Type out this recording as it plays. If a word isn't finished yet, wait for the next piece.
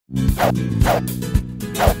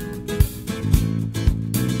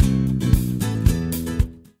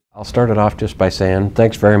I'll start it off just by saying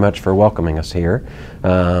thanks very much for welcoming us here.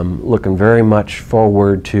 Looking very much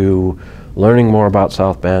forward to learning more about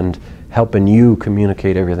South Bend, helping you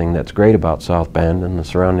communicate everything that's great about South Bend and the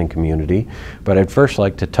surrounding community. But I'd first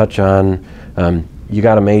like to touch on, you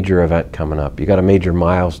got a major event coming up. You got a major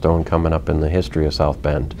milestone coming up in the history of South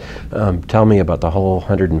Bend. Tell me about the whole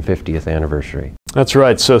 150th anniversary. That's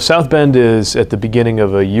right. So South Bend is at the beginning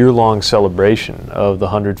of a year-long celebration of the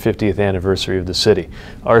 150th anniversary of the city.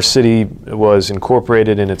 Our city was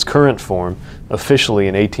incorporated in its current form officially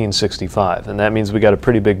in 1865, and that means we got a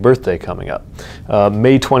pretty big birthday coming up.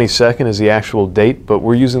 May 22nd is the actual date, but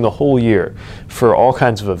we're using the whole year for all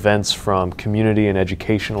kinds of events, from community and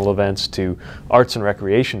educational events to arts and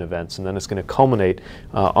recreation events, and then it's going to culminate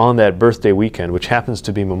on that birthday weekend, which happens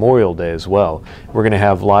to be Memorial Day as well. We're going to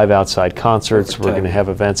have live outside concerts. We're going to have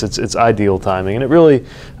events. It's ideal timing, and it really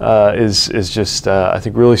is just I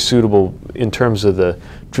think really suitable in terms of the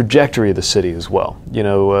trajectory of the city as well. You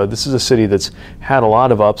know, this is a city that's had a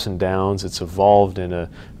lot of ups and downs. It's evolved in a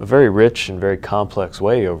very rich and very complex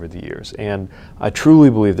way over the years, and I truly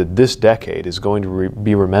believe that this decade is going to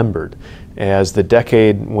be remembered as the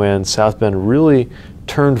decade when South Bend really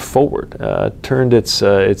turned forward, turned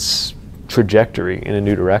its trajectory in a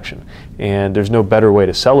new direction. And there's no better way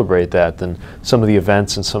to celebrate that than some of the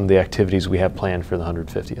events and some of the activities we have planned for the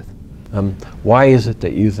 150th. Why is it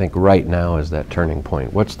that you think right now is that turning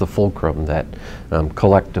point? What's the fulcrum that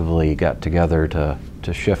collectively got together to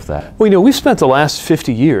shift that? Well, you know, we've spent the last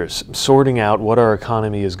 50 years sorting out what our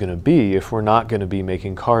economy is going to be if we're not going to be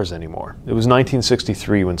making cars anymore. It was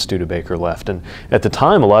 1963 when Studebaker left, and at the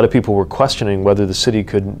time a lot of people were questioning whether the city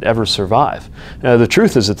could ever survive. Now, the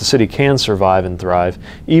truth is that the city can survive and thrive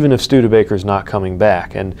even if Studebaker's not coming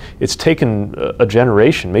back, and it's taken a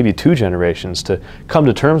generation, maybe 2 generations, to come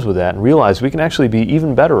to terms with that and realize we can actually be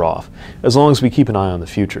even better off as long as we keep an eye on the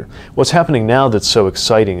future. What's happening now that's so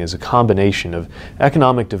exciting is a combination of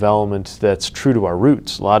economic development that's true to our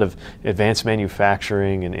roots, a lot of advanced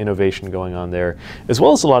manufacturing and innovation going on there, as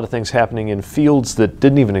well as a lot of things happening in fields that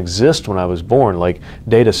didn't even exist when I was born, like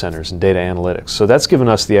data centers and data analytics. So that's given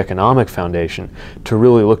us the economic foundation to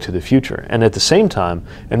really look to the future. And at the same time,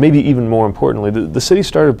 and maybe even more importantly, the city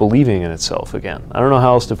started believing in itself again. I don't know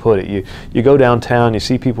how else to put it. You go downtown, you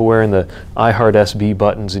see people wearing the I Heart SB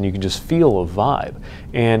buttons, and you can just feel a vibe.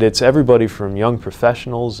 And it's everybody from young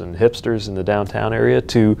professionals and hipsters in the downtown area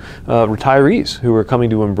to retirees who are coming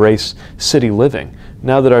to embrace city living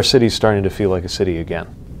now that our city's starting to feel like a city again.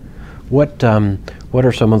 What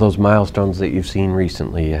are some of those milestones that you've seen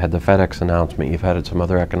recently? You had the FedEx announcement, you've had some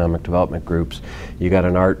other economic development groups, you got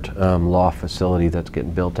an art law facility that's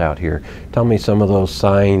getting built out here. Tell me some of those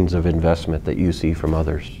signs of investment that you see from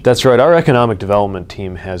others. That's right, our economic development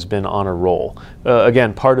team has been on a roll.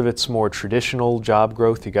 Again, part of it's more traditional job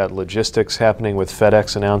growth. You got logistics happening with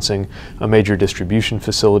FedEx announcing a major distribution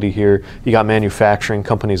facility here. You got manufacturing,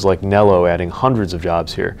 companies like Nello adding hundreds of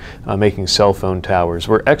jobs here, making cell phone towers.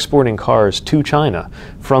 We're exporting cars to China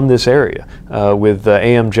from this area with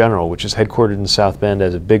AM General, which is headquartered in South Bend,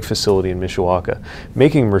 as a big facility in Mishawaka,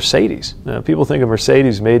 making Mercedes. People think of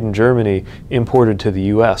Mercedes made in Germany, imported to the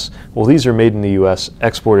U.S. Well, these are made in the U.S.,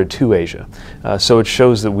 exported to Asia. So it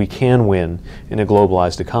shows that we can win in a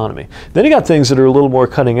globalized economy. Then you got things that are a little more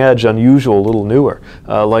cutting edge, unusual, a little newer,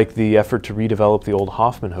 like the effort to redevelop the old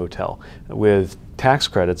Hoffman Hotel with tax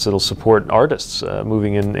credits that'll support artists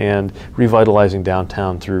moving in and revitalizing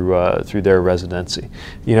downtown through their residency.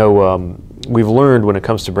 You know, we've learned when it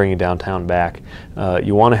comes to bringing downtown back,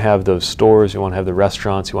 you want to have those stores, you want to have the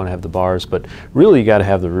restaurants, you want to have the bars, but really you got to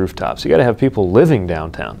have the rooftops. You got to have people living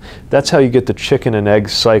downtown. That's how you get the chicken and egg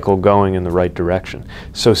cycle going in the right direction.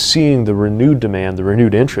 So seeing the renewed demand, the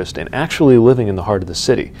renewed interest in actually living in the heart of the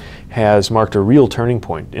city has marked a real turning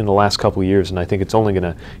point in the last couple of years, and I think it's only going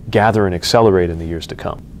to gather and accelerate in the years to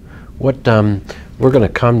come. We're going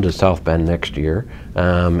to come to South Bend next year,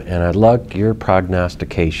 and I'd like your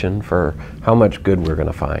prognostication for how much good we're going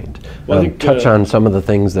to find. Touch on some of the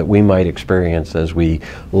things that we might experience as we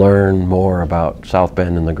learn more about South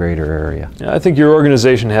Bend and the greater area. Yeah, I think your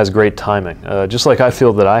organization has great timing, just like I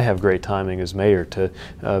feel that I have great timing as mayor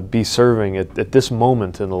to be serving at this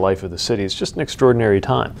moment in the life of the city. It's just an extraordinary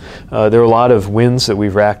time. There are a lot of wins that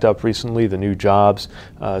we've racked up recently, the new jobs,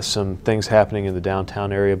 some things happening in the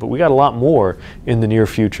downtown area, but we got a lot more in the near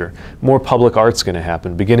future. More public art's going to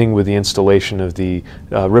happen, beginning with the installation of the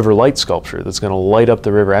river light sculpture that's going to light up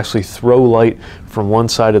the river, actually throw light from one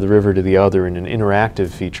side of the river to the other in an interactive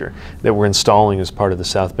feature that we're installing as part of the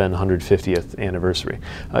South Bend 150th anniversary.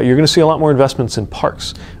 You're going to see a lot more investments in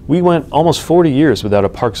parks. We went almost 40 years without a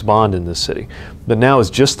parks bond in this city, but now is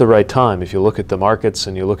just the right time, if you look at the markets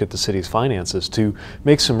and you look at the city's finances, to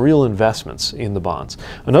make some real investments in the bonds.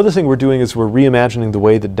 Another thing we're doing is we're reimagining the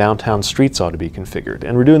way that downtown streets ought to be configured,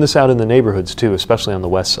 and we're doing this out in the neighborhoods too, especially on the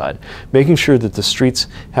west side, making sure that the streets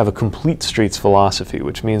have a complete streets philosophy,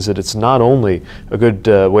 which means that it's not only a good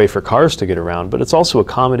way for cars to get around, but it's also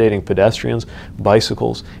accommodating pedestrians,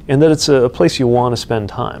 bicycles, and that it's a place you want to spend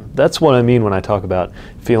time. That's what I mean when I talk about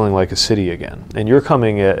feeling like a city again. And you're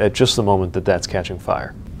coming at just the moment that that's catching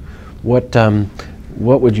fire.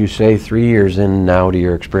 What would you say 3 years in now to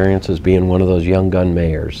your experience as being one of those young gun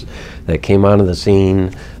mayors that came onto the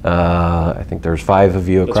scene? I think there's 5 of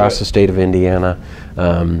you across the state of Indiana.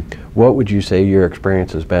 What would you say your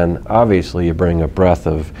experience has been? Obviously, you bring a breath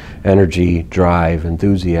of energy, drive,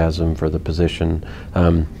 enthusiasm for the position.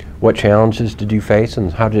 What challenges did you face,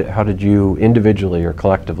 and how did you individually or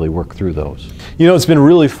collectively work through those? You know, it's been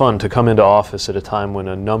really fun to come into office at a time when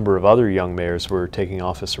a number of other young mayors were taking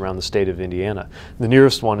office around the state of Indiana. The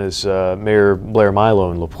nearest one is Mayor Blair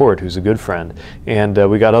Milo in LaPorte, who's a good friend, and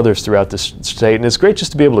we got others throughout the state, and it's great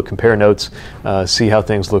just to be able to compare notes, see how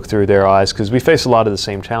things look through their eyes, because we face a lot of the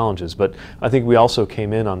same challenges, but I think we also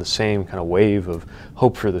came in on the same kind of wave of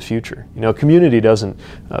hope for the future. You know, a community doesn't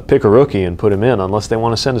pick a rookie and put him in unless they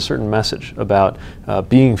want to send a certain message about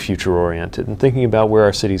being future oriented and thinking about where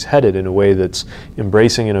our city's headed in a way that's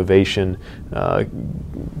embracing innovation,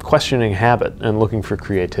 questioning habit, and looking for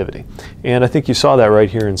creativity. And I think you saw that right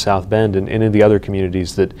here in South Bend and in the other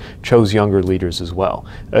communities that chose younger leaders as well.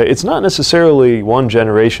 It's not necessarily one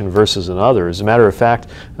generation versus another. As a matter of fact,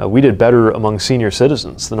 we did better among senior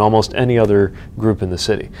citizens than almost any other group in the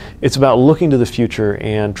city. It's about looking to the future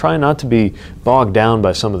and trying not to be bogged down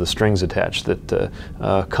by some of the strings attached that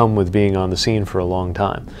come with being on the scene for a long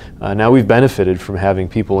time. Now we've benefited from having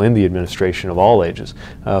people in the administration of all ages,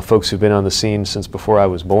 folks who've been on the scene since before I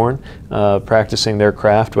was born, practicing their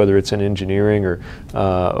craft, whether it's in engineering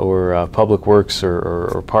or public works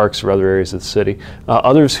or parks or other areas of the city.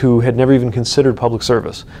 Others who had never even considered public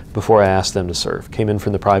service before I asked them to serve, came in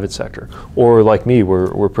from the private sector, or like me,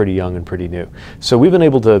 were pretty young and pretty new. So we've been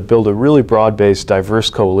able to build a really broad-based, diverse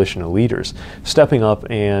coalition of leaders, stepping up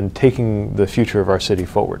and taking the future of our city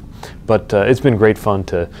forward. But it's been great fun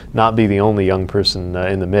to not be the only young person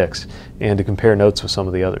in the mix and to compare notes with some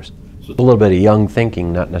of the others. So a little bit of young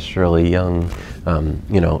thinking, not necessarily young,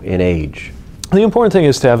 you know, in age. The important thing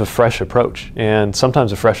is to have a fresh approach, and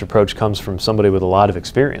sometimes a fresh approach comes from somebody with a lot of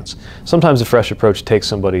experience. Sometimes a fresh approach takes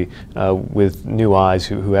somebody with new eyes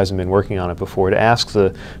who hasn't been working on it before to ask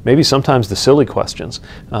maybe sometimes the silly questions,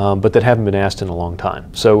 but that haven't been asked in a long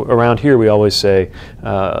time. So around here we always say,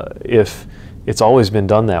 if it's always been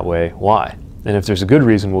done that way, why? And if there's a good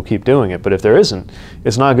reason, we'll keep doing it. But if there isn't,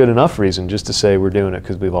 it's not a good enough reason just to say we're doing it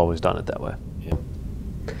because we've always done it that way.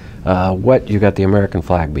 You got the American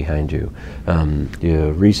flag behind you.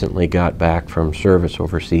 You recently got back from service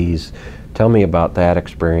overseas. Tell me about that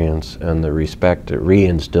experience and the respect it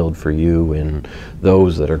re-instilled for you and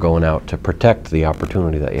those that are going out to protect the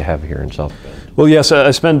opportunity that you have here in South Bend. Well, yes,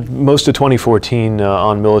 I spent most of 2014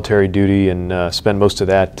 on military duty and spent most of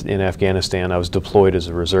that in Afghanistan. I was deployed as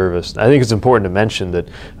a reservist. I think it's important to mention that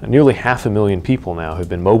nearly 500,000 people now have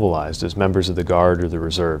been mobilized as members of the Guard or the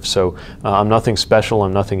Reserve. So I'm nothing special,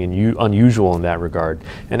 I'm nothing unusual in that regard.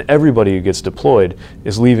 And everybody who gets deployed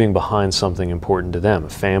is leaving behind something important to them, a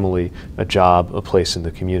family, a job, a place in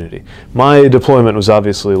the community. My deployment was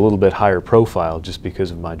obviously a little bit higher profile just because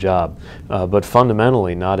of my job, but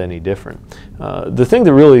fundamentally not any different. The thing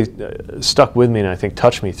that really stuck with me and I think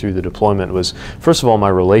touched me through the deployment was, first of all, my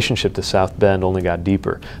relationship to South Bend only got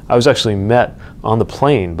deeper. I was actually met on the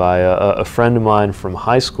plane by a friend of mine from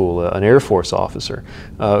high school, an Air Force officer,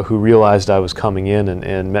 who realized I was coming in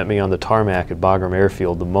and met me on the tarmac at Bagram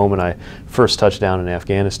Airfield the moment I first touched down in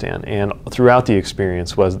Afghanistan. And throughout the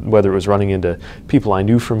experience, whether it was running into people I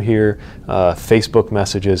knew from here, Facebook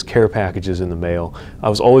messages, care packages in the mail, I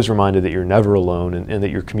was always reminded that you're never alone and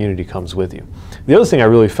that your community comes with you. The other thing I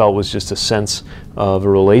really felt was just a sense of a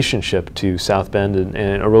relationship to South Bend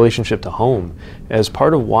and a relationship to home as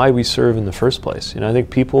part of why we serve in the first place. And I think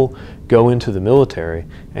people go into the military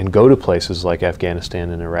and go to places like Afghanistan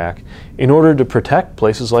and Iraq in order to protect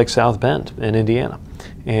places like South Bend and Indiana.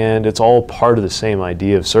 And it's all part of the same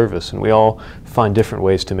idea of service, and we all find different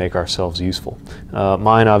ways to make ourselves useful.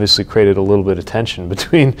 Mine obviously created a little bit of tension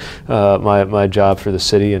between my job for the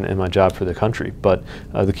city and my job for the country, but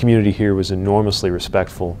the community here was enormously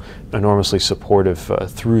respectful, enormously supportive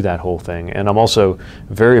through that whole thing. And I'm also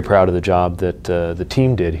very proud of the job that the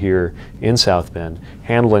team did here in South Bend,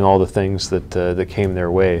 handling all the things that came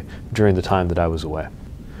their way during the time that I was away.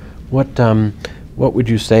 What would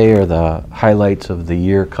you say are the highlights of the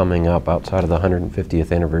year coming up outside of the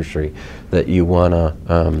 150th anniversary that you want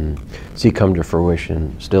to see come to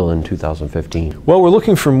fruition still in 2015? Well, we're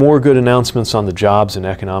looking for more good announcements on the jobs and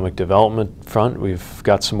economic development front. We've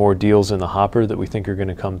got some more deals in the hopper that we think are going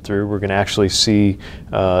to come through. We're going to actually see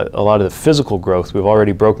a lot of the physical growth. We've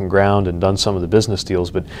already broken ground and done some of the business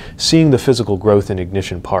deals, but seeing the physical growth in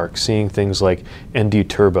Ignition Park, seeing things like ND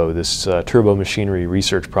Turbo, this turbo machinery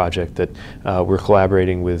research project that we're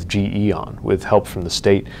collaborating with GE on, with help from the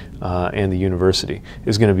state and the university,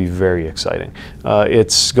 is going to be very exciting.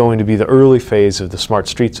 It's going to be the early phase of the Smart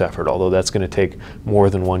Streets effort, although that's going to take more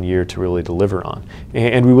than 1 year to really deliver on.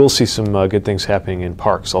 And we will see some good things happening in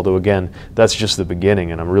parks, although again, that's just the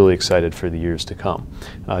beginning, and I'm really excited for the years to come.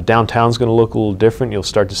 Downtown's going to look a little different. You'll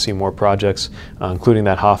start to see more projects, including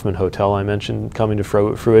that Hoffman Hotel I mentioned, coming to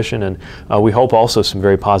fruition, and we hope also some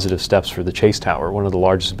very positive steps for the Chase Tower, one of the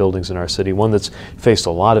largest buildings in our city, one that's faced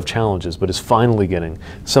a lot of challenges, but is finally getting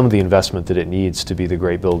some of the investment that it needs to be the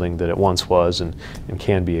great building that it once was and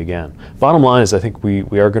can be again. Bottom line is I think we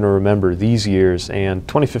are going to remember these years, and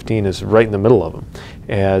 2015 is right in the middle of them,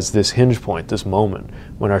 as this hinge point, this moment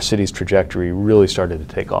when our city's trajectory really started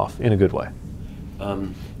to take off in a good way.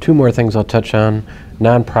 Two more things I'll touch on.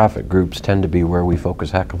 Nonprofit groups tend to be where we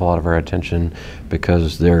focus a heck of a lot of our attention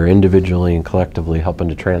because they're individually and collectively helping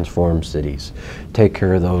to transform cities, take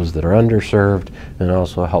care of those that are underserved, and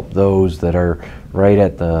also help those that are right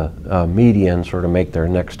at the median sort of make their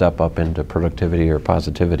next step up into productivity or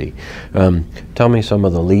positivity. Tell me some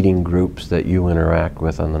of the leading groups that you interact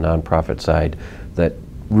with on the nonprofit side that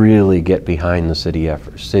really get behind the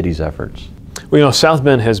city's efforts. Well, you know, South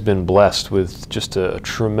Bend has been blessed with just a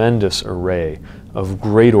tremendous array of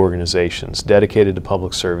great organizations dedicated to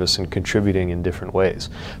public service and contributing in different ways.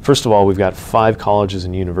 First of all, we've got 5 colleges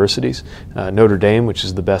and universities, Notre Dame, which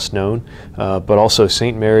is the best known, but also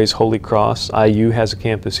St. Mary's, Holy Cross, IU has a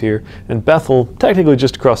campus here, and Bethel, technically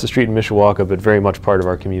just across the street in Mishawaka, but very much part of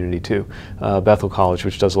our community too. Bethel College,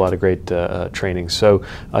 which does a lot of great training. So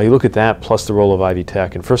you look at that, plus the role of Ivy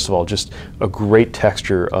Tech, and first of all, just a great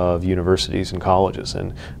texture of universities and colleges.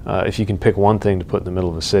 And if you can pick one thing to put in the middle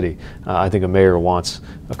of a city, I think a mayor wants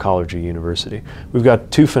a college or university. We've got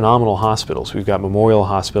 2 phenomenal hospitals. We've got Memorial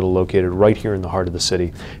Hospital located right here in the heart of the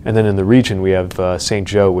city, and then in the region we have St.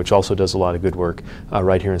 Joe, which also does a lot of good work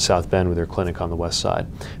right here in South Bend with their clinic on the west side.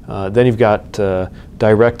 Then you've got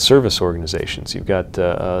direct service organizations. You've got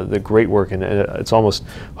the great work, and it's almost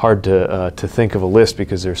hard to think of a list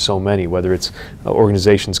because there's so many, whether it's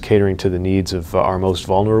organizations catering to the needs of our most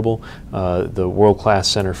vulnerable, the World-Class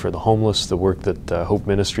Center for the Homeless, the work that Hope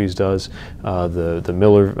Ministries does, the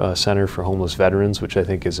Miller Center for Homeless Veterans, which I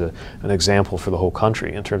think is an example for the whole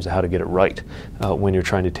country in terms of how to get it right when you're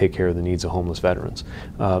trying to take care of the needs of homeless veterans.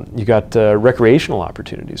 You got recreational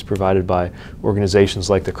opportunities provided by organizations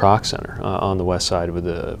like the Kroc Center on the west side with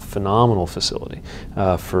a phenomenal facility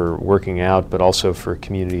for working out, but also for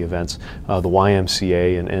community events, the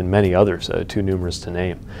YMCA and many others, too numerous to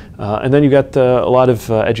name. And then you got a lot of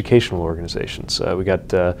educational organizations. We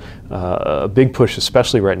got a big push,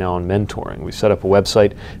 especially right now, on mentoring. We set up a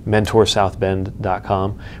website,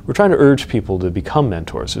 mentorsouthbend.com. We're trying to urge people to become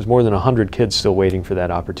mentors. There's more than 100 kids still waiting for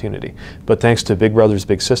that opportunity. But thanks to Big Brothers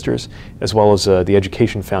Big Sisters, as well as the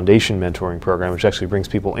Education Foundation mentoring program, which actually brings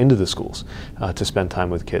people into the schools to spend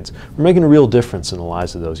time with kids, we're making a real difference in the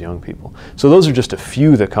lives of those young people. So those are just a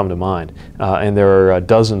few that come to mind, and there are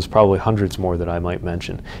dozens, probably hundreds more that I might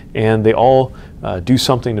mention. And they all do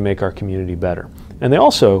something to make our community better. And they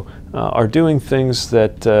also are doing things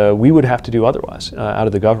that we would have to do otherwise out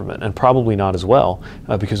of the government, and probably not as well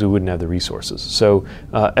because we wouldn't have the resources. So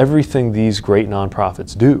everything these great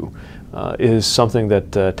nonprofits do is something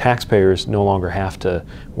that taxpayers no longer have to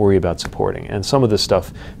worry about supporting. And some of this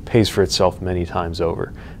stuff pays for itself many times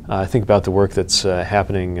over. Think about the work that's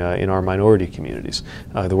happening in our minority communities,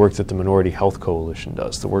 the work that the Minority Health Coalition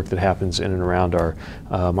does, the work that happens in and around our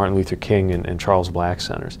Martin Luther King and Charles Black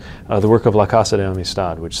centers, the work of La Casa de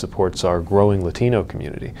Amistad, which supports our growing Latino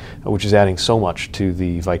community, which is adding so much to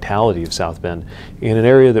the vitality of South Bend in an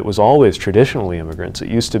area that was always traditionally immigrants. It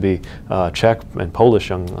used to be Czech and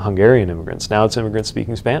Polish and Hungarian immigrants. Now it's immigrants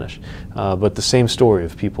speaking Spanish. But the same story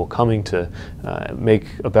of people coming to make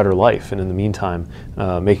a better life, and in the meantime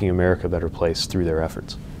making making America a better place through their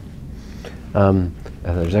efforts.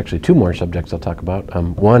 There's actually two more subjects I'll talk about.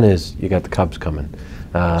 One is you got the Cubs coming.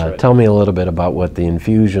 Right. Tell me a little bit about what the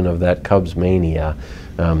infusion of that Cubs mania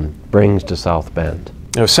brings to South Bend.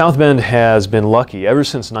 You know, South Bend has been lucky ever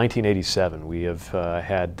since 1987. We have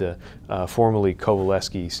had formerly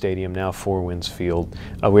Coveleski Stadium, now Four Winds Field.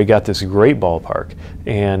 We got this great ballpark,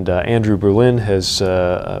 and Andrew Berlin has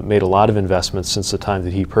made a lot of investments since the time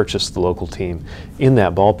that he purchased the local team in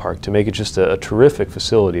that ballpark to make it just a terrific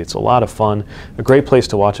facility. It's a lot of fun, a great place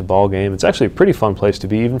to watch a ball game. It's actually a pretty fun place to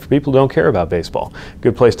be, even for people who don't care about baseball.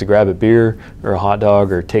 Good place to grab a beer or a hot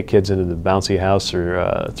dog, or take kids into the bouncy house,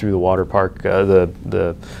 or through the water park,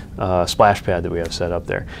 the splash pad that we have set up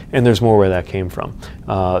there. And there's more where that came from.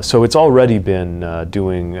 So it's already been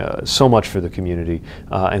doing so much for the community,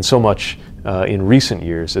 and so much in recent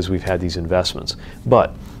years as we've had these investments.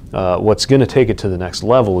 But what's going to take it to the next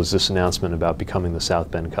level is this announcement about becoming the South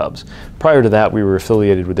Bend Cubs. Prior to that, we were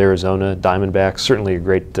affiliated with Arizona Diamondbacks, certainly a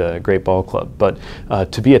great ball club. But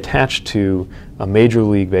to be attached to a Major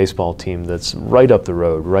League Baseball team that's right up the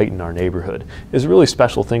road, right in our neighborhood, is a really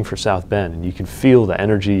special thing for South Bend. And you can feel the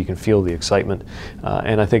energy, you can feel the excitement,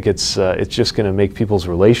 and I think it's just going to make people's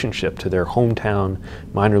relationship to their hometown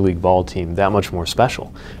minor league ball team that much more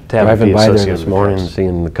special. To have Driving it be by there associated this with morning, Cubs.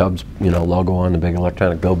 seeing the Cubs, logo on the big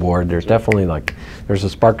electronic billboard, there's definitely there's a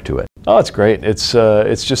spark to it. Oh, it's great. It's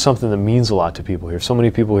just something that means a lot to people here. So many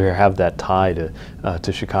people here have that tie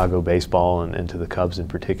to Chicago baseball and to the Cubs in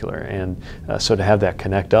particular. And so to have that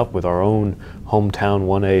connect up with our own hometown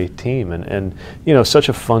 1A team, and such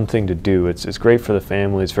a fun thing to do. It's great for the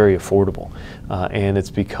family. It's very affordable, and it's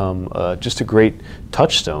become just a great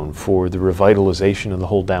touchstone for the revitalization of the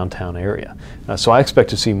whole downtown area. So I expect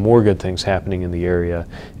to see more good things happening in the area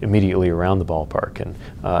immediately around the ballpark, and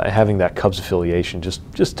having that Cubs affiliation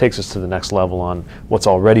just takes us to the next level on what's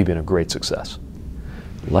already been a great success.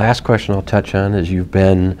 Last question I'll touch on is you've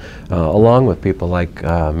been, along with people like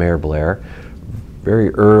Mayor Blair,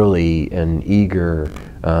 very early and eager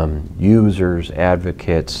users,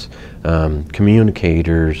 advocates,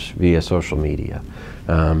 communicators via social media.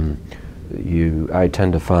 I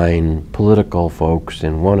tend to find political folks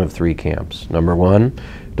in one of three camps. Number one,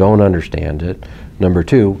 don't understand it. Number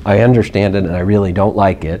two, I understand it and I really don't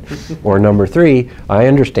like it. Or number three, I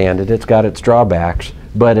understand it, it's got its drawbacks,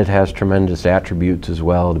 but it has tremendous attributes as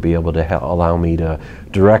well to be able to allow me to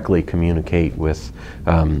directly communicate with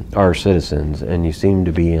our citizens. And you seem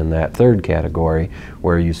to be in that third category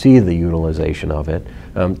where you see the utilization of it.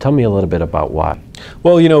 Tell me a little bit about why.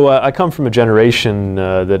 Well, I come from a generation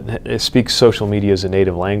that speaks social media as a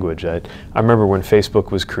native language. I remember when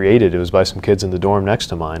Facebook was created, it was by some kids in the dorm next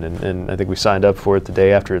to mine, and I think we signed up for it the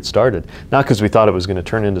day after it started. Not because we thought it was going to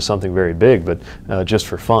turn into something very big, but just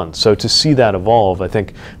for fun. So to see that evolve, I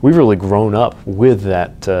think we've really grown up with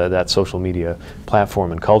that social media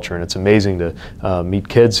platform and culture, and it's amazing to meet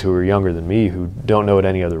kids who are younger than me who don't know it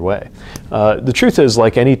any other way. The truth is,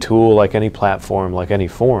 like any tool, like any platform, like any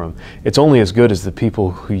forum, it's only as good as the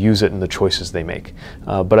people who use it and the choices they make.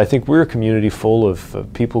 But I think we're a community full of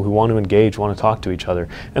people who want to engage, want to talk to each other,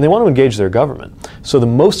 and they want to engage their government. So the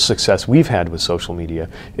most success we've had with social media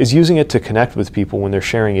is using it to connect with people when they're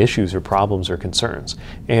sharing issues or problems or concerns.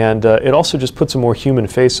 And it also just puts a more human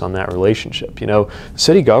face on that relationship.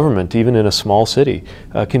 City government, even in a small city,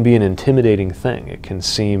 can be an intimidating thing. It can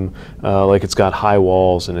seem like it's got high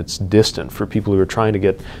walls and it's distant for people who are trying to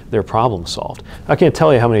get their problems solved. I can't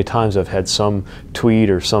tell you how many times I've had some tweet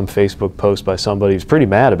or some Facebook post by somebody who's pretty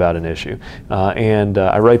mad about an issue, and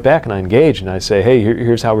I write back and I engage and I say, hey,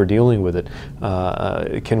 here's how we're dealing with it.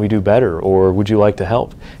 Can we do better, or would you like to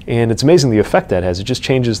help? And it's amazing the effect that has. It just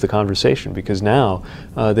changes the conversation, because now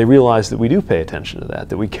they realize that we do pay attention to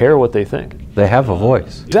that we care what they think. They have a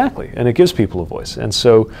voice. Exactly, and it gives people a voice. And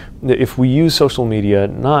so if we use social media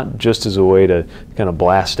not just as a way to kind of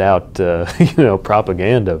blast out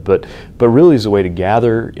propaganda, but really as a way to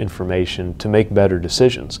gather information to make better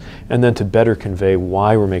decisions, and then to better convey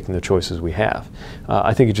why we're making the choices we have.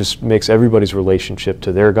 I think it just makes everybody's relationship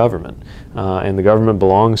to their government, and the government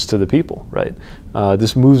belongs to the people, right?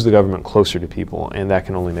 This moves the government closer to people, and that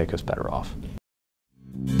can only make us better off.